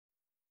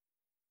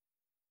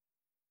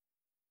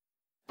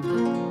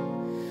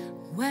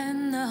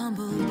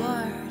humble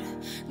bard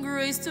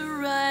graced to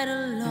ride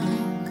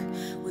along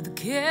with the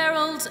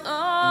carols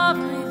of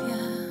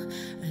Rivia.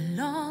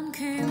 Along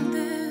came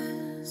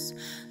this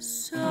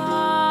song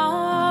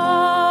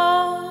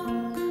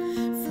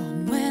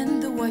from when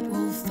the white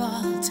wolf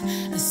fought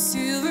a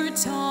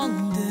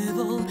silver-tongued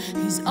devil,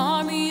 his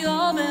army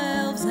of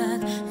elves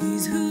and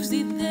his hooves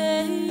did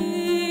they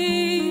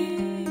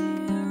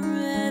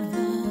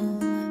revel.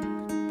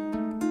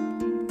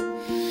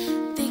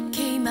 They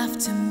came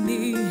after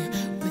me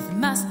with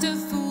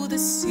masterful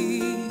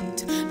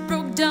deceit,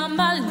 broke down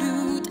my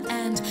lute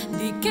and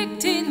they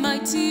kicked in my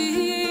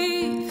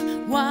teeth,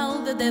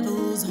 while the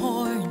devil's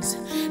horns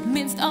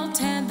minced all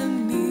tender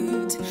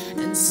meat.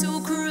 And so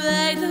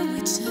cried the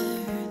witcher,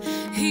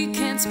 he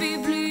can't be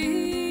bleed.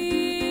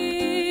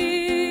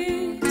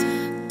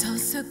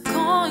 Toss a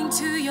coin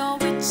to your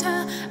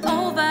witcher,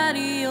 oh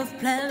valley of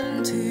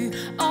plenty,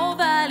 oh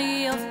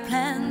valley of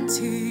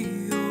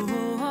plenty,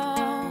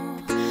 oh.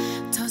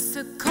 Toss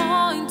a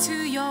coin to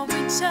your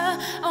witcher,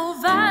 oh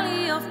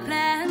valley of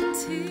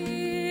plenty.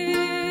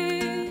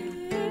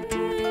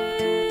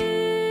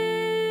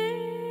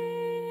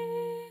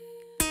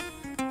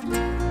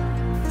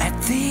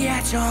 The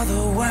edge of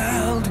the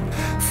world,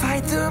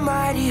 fight the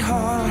mighty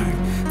horde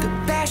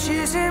that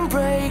bashes and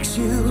breaks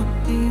you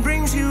and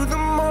brings you the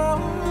more.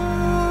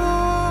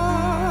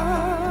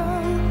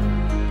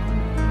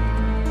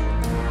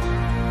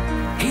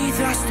 He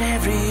thrust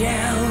every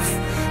elf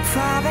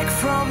far back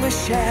from the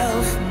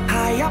shelf,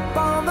 high up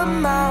on the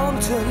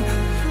mountain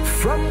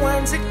from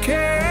whence it came.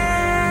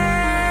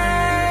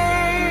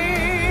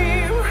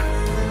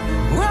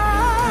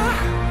 Whoa.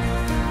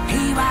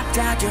 He wiped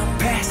out your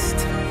pest,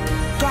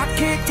 got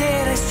kicked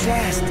in his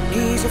chest.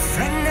 He's a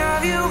friend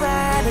of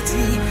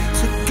humanity,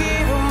 so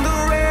give him the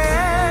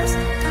rest.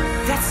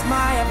 That's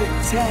my epic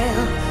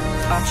tale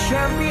of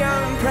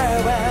champion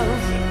Prewell,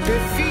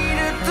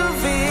 defeated the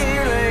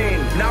villain,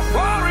 now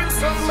pouring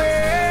some mail.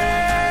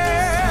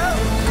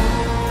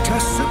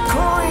 Toss a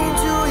coin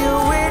to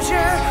your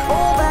wager,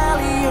 oh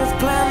valley of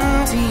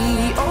plenty,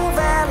 oh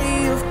valley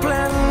of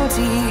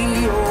plenty,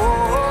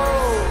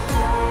 oh.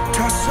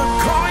 Toss a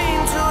coin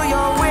to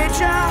your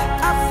wager,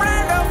 a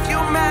friend of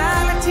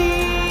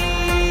humanity.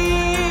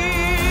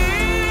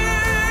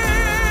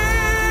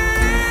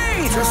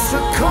 Toss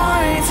a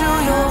coin to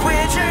your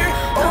wager,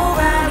 oh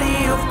valley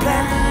of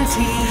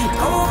plenty,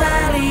 oh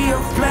valley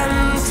of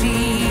plenty,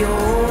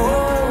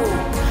 oh.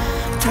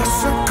 Toss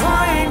a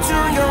coin to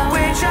your